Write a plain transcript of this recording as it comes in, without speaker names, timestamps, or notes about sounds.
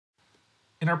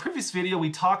In our previous video, we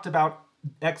talked about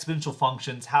exponential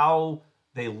functions, how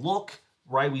they look,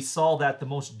 right? We saw that the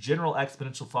most general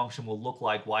exponential function will look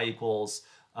like y equals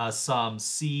some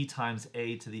c times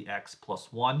a to the x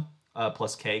plus 1,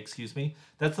 plus k, excuse me.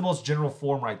 That's the most general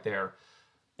form right there.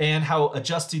 And how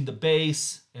adjusting the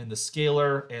base and the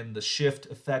scalar and the shift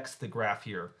affects the graph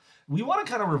here. We want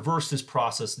to kind of reverse this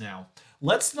process now.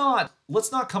 Let's not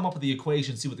come up with the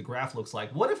equation, see what the graph looks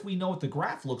like. What if we know what the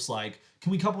graph looks like?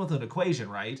 Can we come up with an equation,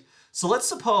 right? So let's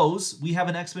suppose we have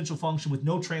an exponential function with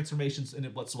no transformations in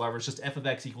it whatsoever. It's just f of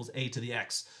x equals a to the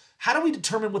x. How do we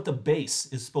determine what the base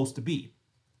is supposed to be?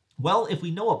 Well, if we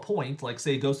know a point, like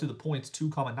say it goes through the points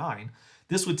 2, 9,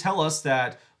 this would tell us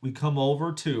that we come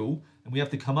over 2 and we have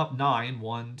to come up 9.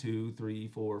 1, 2, 3,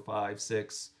 4, 5,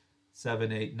 6,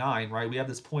 7, 8, 9, right? We have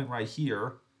this point right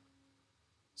here.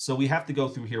 So we have to go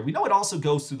through here. We know it also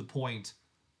goes through the point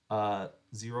 0,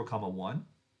 1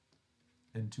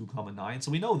 and 2, 9.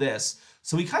 So we know this.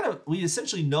 So we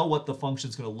essentially know what the function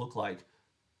is going to look like.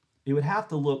 It would have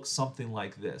to look something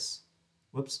like this.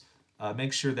 Whoops.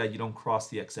 Make sure that you don't cross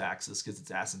the x-axis because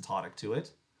it's asymptotic to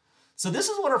it. So this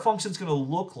is what our function is going to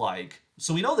look like.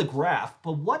 So we know the graph,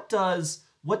 but what does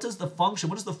the function,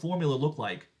 what does the formula look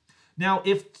like? Now,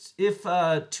 if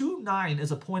 2, 9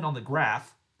 is a point on the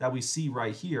graph that we see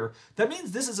right here, that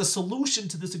means this is a solution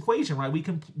to this equation, right? We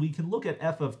can look at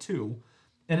f of 2,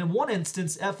 and in one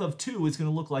instance, f of 2 is going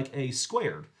to look like a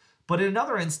squared. But in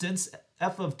another instance,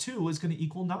 f of 2 is going to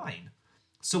equal 9.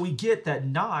 So we get that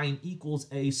 9 equals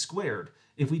a squared.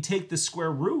 If we take the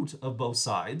square root of both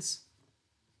sides,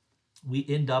 we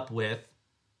end up with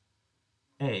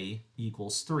a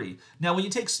equals 3. Now, when you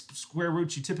take square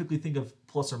roots, you typically think of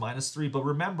plus or minus 3. But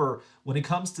remember, when it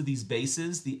comes to these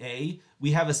bases, the a,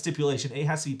 we have a stipulation. A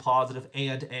has to be positive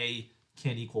and a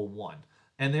can equal 1.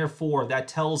 And therefore, that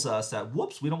tells us that,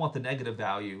 whoops, we don't want the negative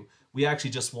value. We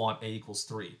actually just want a equals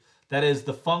 3. That is,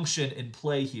 the function in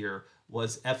play here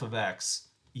was f of x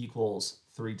equals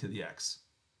 3 to the x.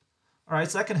 All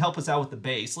right, so that can help us out with the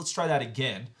base. Let's try that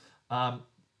again.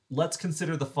 Let's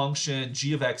consider the function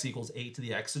g of x equals a to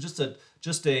the x. So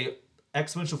just a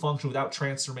exponential function without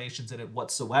transformations in it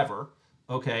whatsoever.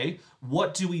 Okay,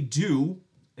 what do we do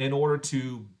in order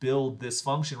to build this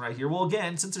function right here? Well,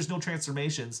 again, since there's no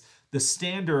transformations, the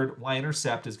standard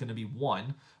y-intercept is going to be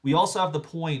 1. We also have the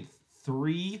point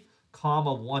 3,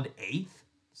 1/8.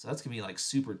 So that's going to be like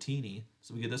super teeny.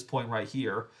 So we get this point right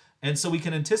here. And so we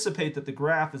can anticipate that the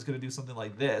graph is going to do something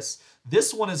like this.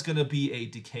 This one is going to be a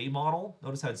decay model.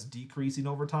 Notice how it's decreasing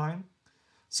over time.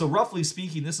 So roughly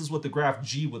speaking, this is what the graph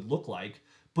G would look like.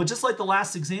 But just like the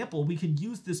last example, we can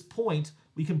use this point.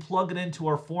 We can plug it into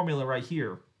our formula right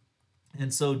here.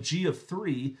 And so G of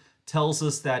 3 tells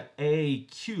us that a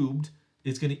cubed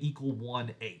is going to equal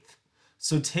 1/8.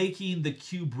 So taking the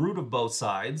cube root of both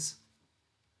sides,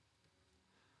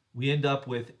 we end up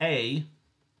with a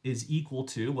is equal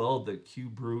to, well, the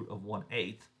cube root of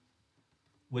 1/8,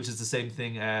 which is the same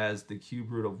thing as the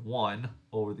cube root of 1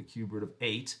 over the cube root of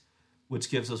 8,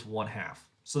 which gives us 1/2.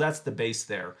 So that's the base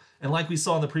there. And like we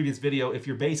saw in the previous video, if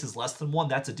your base is less than 1,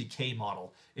 that's a decay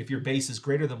model. If your base is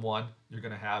greater than 1, you're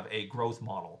going to have a growth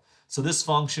model. So this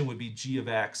function would be g of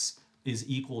x is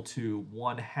equal to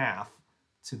 1/2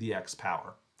 to the x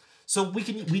power. So we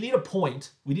need a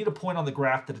point. We need a point on the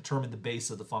graph to determine the base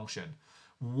of the function.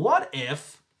 What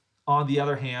if, on the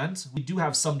other hand, we do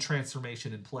have some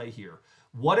transformation in play here?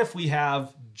 What if we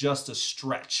have just a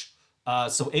stretch?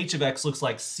 So h of x looks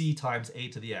like c times a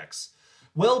to the x.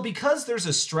 Well, because there's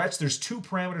a stretch, there's two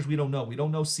parameters we don't know. We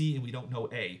don't know c and we don't know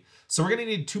a. So we're going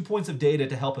to need 2 points of data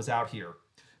to help us out here.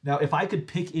 Now, if I could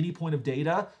pick any point of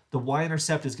data, the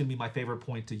y-intercept is going to be my favorite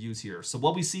point to use here. So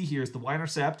what we see here is the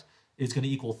y-intercept is going to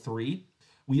equal 3.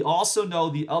 We also know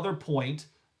the other point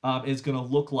is going to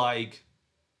look like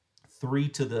 3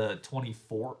 to the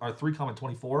 24, or 3,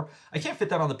 24. I can't fit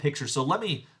that on the picture, so let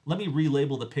me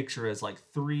relabel the picture as like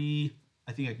 3,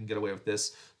 I think I can get away with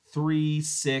this, 3,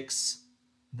 6,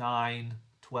 9,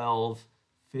 12,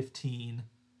 15,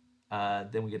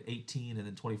 then we get 18, and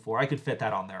then 24. I could fit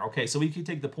that on there. Okay, so we could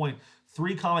take the point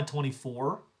 3,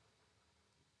 24,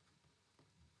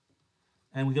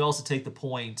 and we could also take the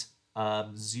point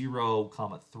 0,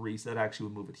 3, so that actually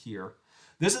would move it here.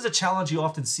 This is a challenge you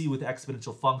often see with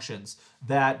exponential functions,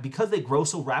 that because they grow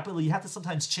so rapidly, you have to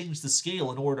sometimes change the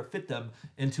scale in order to fit them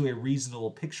into a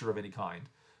reasonable picture of any kind.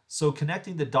 So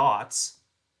connecting the dots,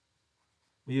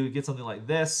 we would get something like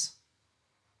this.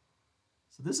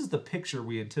 So this is the picture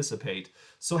we anticipate.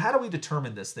 So how do we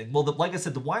determine this thing? Well, like I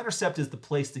said, the y-intercept is the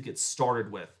place to get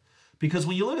started with. Because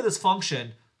when you look at this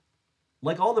function,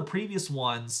 like all the previous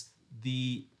ones,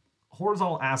 the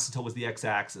horizontal asymptote was the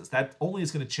x-axis. That only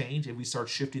is going to change if we start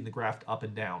shifting the graph up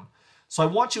and down. So I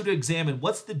want you to examine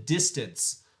what's the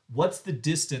distance. What's the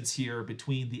distance here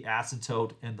between the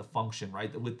asymptote and the function,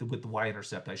 right? With the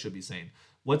y-intercept, I should be saying.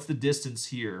 What's the distance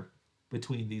here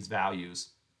between these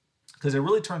values? Because it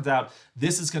really turns out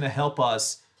this is going to help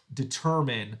us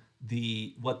determine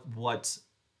what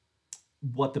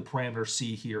the parameter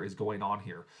c here is going on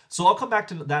here. So I'll come back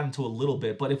to that into a little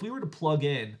bit, but if we were to plug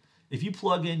in, if you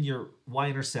plug in your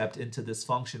y-intercept into this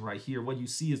function right here, what you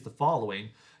see is the following.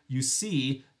 You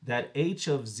see that h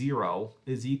of 0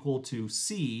 is equal to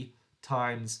c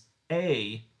times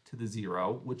a to the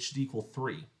 0, which should equal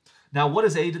 3. Now, what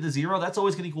is a to the 0? That's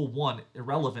always going to equal 1,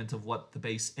 irrelevant of what the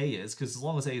base a is, because as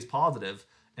long as a is positive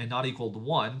and not equal to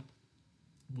 1,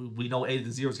 we know a to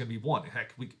the 0 is going to be 1.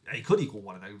 Heck, a could equal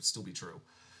 1, and that would still be true.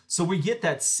 So we get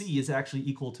that c is actually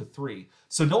equal to 3.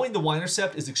 So knowing the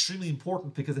y-intercept is extremely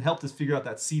important because it helped us figure out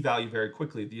that c value very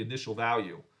quickly, the initial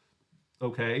value.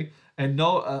 Okay, and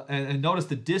notice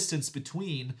the distance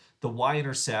between the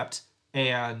y-intercept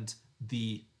and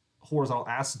the horizontal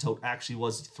asymptote actually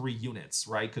was 3 units,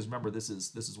 right? Because remember, this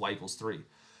is y equals 3.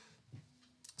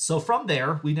 So from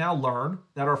there, we now learn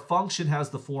that our function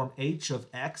has the form h of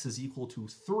x is equal to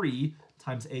 3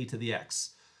 times a to the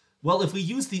x. Well, if we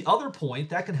use the other point,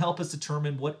 that can help us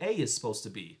determine what a is supposed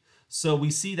to be. So we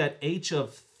see that h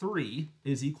of 3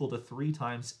 is equal to 3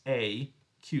 times a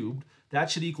cubed. That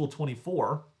should equal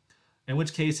 24, in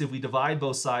which case if we divide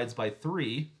both sides by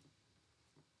 3,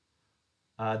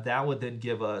 that would then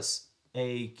give us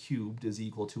a cubed is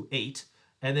equal to 8.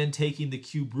 And then taking the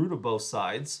cube root of both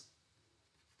sides,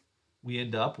 we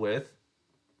end up with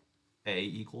a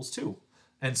equals 2.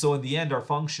 And so in the end, our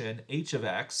function h of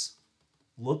x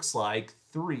looks like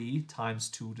 3 times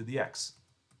 2 to the x.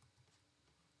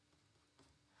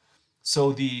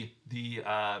 So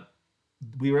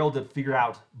we were able to figure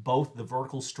out both the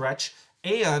vertical stretch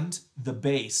and the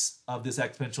base of this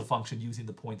exponential function using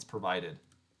the points provided.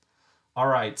 All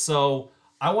right, so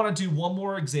I want to do one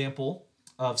more example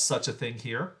of such a thing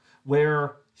here,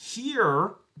 where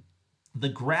here the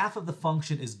graph of the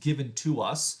function is given to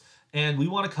us, and we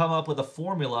want to come up with a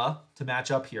formula to match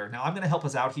up here. Now, I'm going to help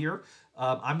us out here.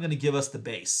 I'm going to give us the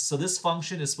base. So this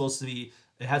function is supposed to be,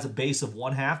 it has a base of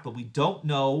 1/2, but we don't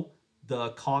know the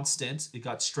constant it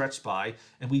got stretched by,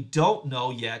 and we don't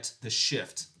know yet the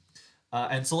shift.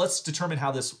 And so let's determine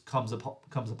how this comes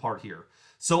apart here.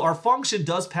 So our function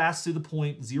does pass through the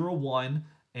point 0, 1,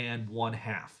 and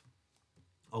 1/2.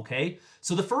 Okay,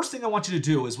 so the first thing I want you to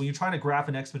do is when you're trying to graph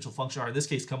an exponential function, or in this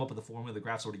case, come up with a formula the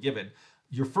graph's already given,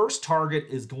 your first target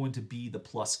is going to be the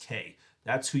plus k.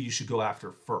 That's who you should go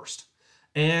after first.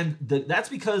 And that's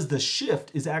because the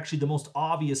shift is actually the most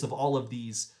obvious of all of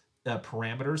these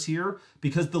parameters here,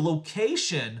 because the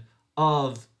location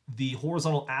of the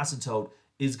horizontal asymptote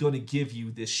is going to give you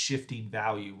this shifting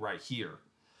value right here.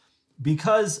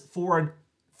 Because for an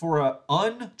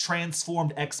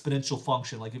untransformed exponential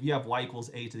function, like if you have y equals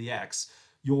a to the x,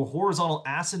 your horizontal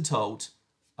asymptote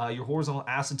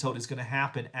is going to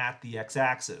happen at the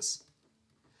x-axis.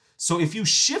 So if you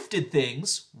shifted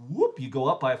things, whoop, you go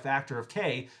up by a factor of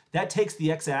k, that takes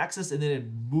the x-axis and then it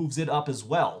moves it up as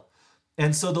well.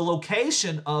 And so the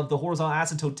location of the horizontal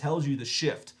asymptote tells you the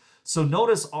shift. So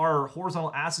notice our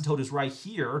horizontal asymptote is right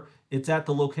here. It's at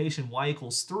the location y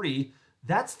equals 3.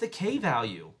 That's the k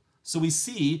value. So we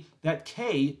see that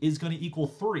k is going to equal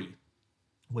 3,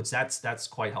 which that's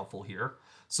quite helpful here.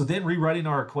 So then rewriting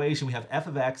our equation, we have f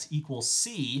of x equals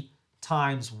c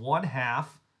times 1/2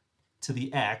 to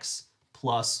the x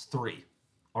plus 3.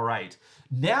 All right.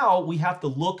 Now we have to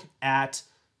look at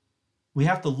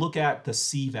the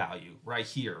c value right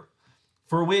here,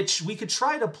 for which we could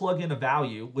try to plug in a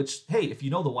value, which, hey, if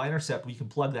you know the y-intercept, we can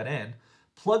plug that in.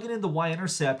 Plugging in the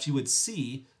y-intercept, you would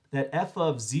see that f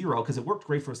of 0, because it worked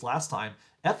great for us last time,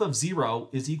 f of 0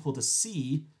 is equal to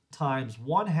c times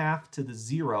 1/2 to the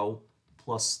 0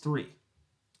 plus 3.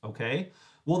 Okay?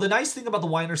 Well, the nice thing about the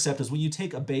y-intercept is when you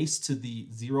take a base to the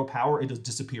 0 power, it just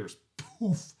disappears.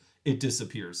 Poof! It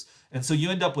disappears. And so you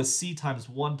end up with c times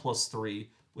 1 plus 3,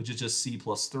 which is just c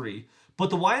plus 3. But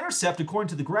the y-intercept, according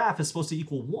to the graph, is supposed to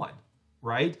equal 1,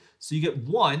 right? So you get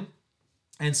 1,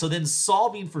 and so then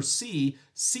solving for c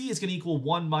is going to equal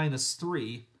 1 minus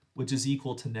 3, which is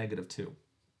equal to -2.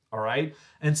 All right?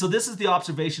 And so this is the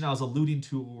observation I was alluding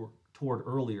toward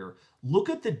earlier. Look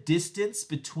at the distance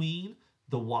between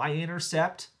the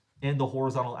y-intercept and the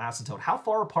horizontal asymptote. How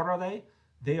far apart are they?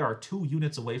 They are 2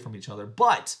 units away from each other.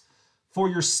 But for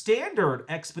your standard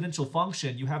exponential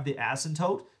function, you have the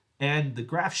asymptote, and the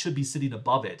graph should be sitting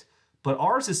above it. But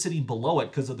ours is sitting below it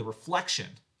because of the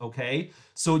reflection. okay?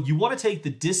 So you want to take the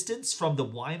distance from the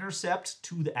y-intercept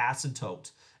to the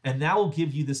asymptote, and that will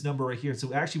give you this number right here. So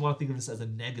we actually want to think of this as a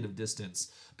negative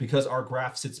distance because our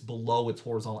graph sits below its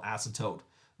horizontal asymptote,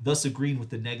 thus agreeing with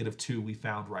the -2 we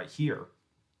found right here.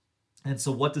 And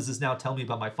so what does this now tell me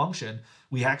about my function?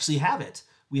 We actually have it.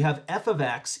 We have f of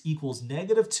x equals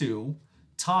 -2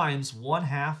 times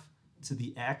 1/2 to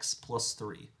the x plus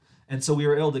 3. And so we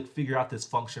were able to figure out this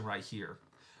function right here.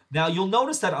 Now you'll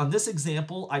notice that on this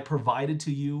example, I provided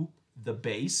to you the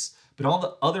base, but on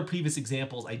the other previous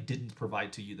examples, I didn't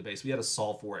provide to you the base. We had to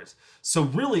solve for it. So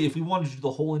really, if we wanted to do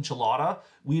the whole enchilada,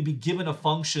 we'd be given a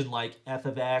function like f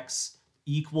of x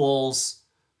equals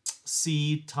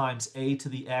c times a to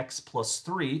the x plus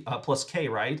 3, plus k,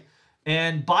 right?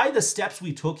 And by the steps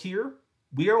we took here,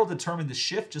 we are able to determine the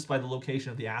shift just by the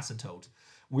location of the asymptote.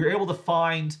 We're able to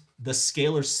find the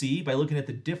scalar c by looking at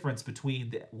the difference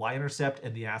between the y-intercept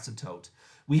and the asymptote.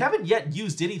 We haven't yet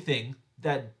used anything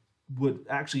that would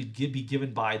actually be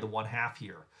given by the 1/2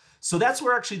 here. So that's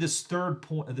where actually this third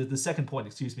point, the second point,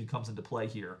 excuse me, comes into play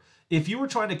here. If you were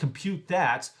trying to compute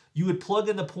that, you would plug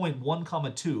in the point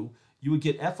 1, 2, you would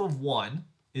get f of 1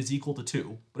 is equal to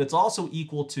 2, but it's also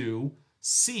equal to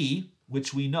c,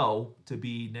 which we know to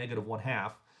be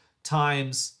 -1/2,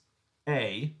 times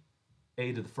a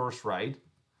to the first right,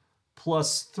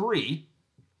 plus 3,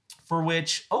 for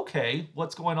which, okay,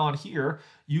 what's going on here?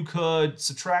 You could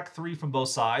subtract 3 from both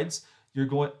sides. You're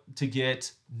going to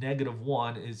get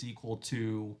 -1 is equal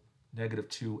to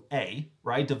 -2a,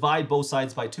 right? Divide both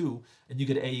sides by 2, and you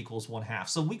get a equals 1/2.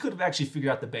 So we could have actually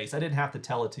figured out the base. I didn't have to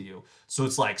tell it to you. So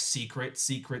it's like secret,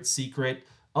 secret, secret.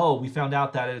 Oh, we found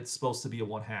out that it's supposed to be a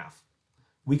 1/2.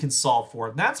 We can solve for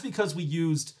it. And that's because we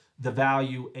used the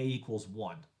value a equals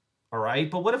 1. All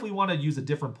right, but what if we want to use a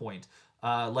different point?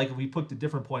 Like if we put a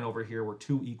different point over here where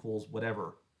 2 equals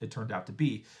whatever it turned out to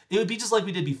be. It would be just like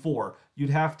we did before. You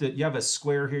have a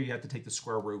square here, you have to take the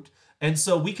square root. And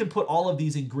so we can put all of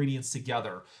these ingredients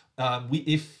together.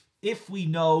 If we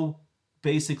know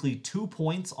basically 2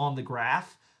 points on the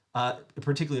graph,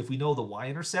 particularly if we know the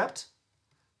y-intercept,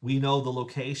 we know the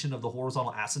location of the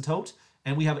horizontal asymptote,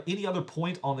 and we have any other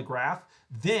point on the graph,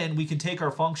 then we can take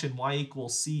our function y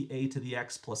equals c a to the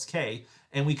x plus k,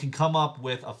 and we can come up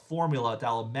with a formula that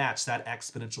will match that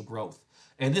exponential growth.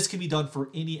 And this can be done for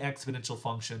any exponential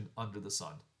function under the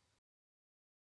sun.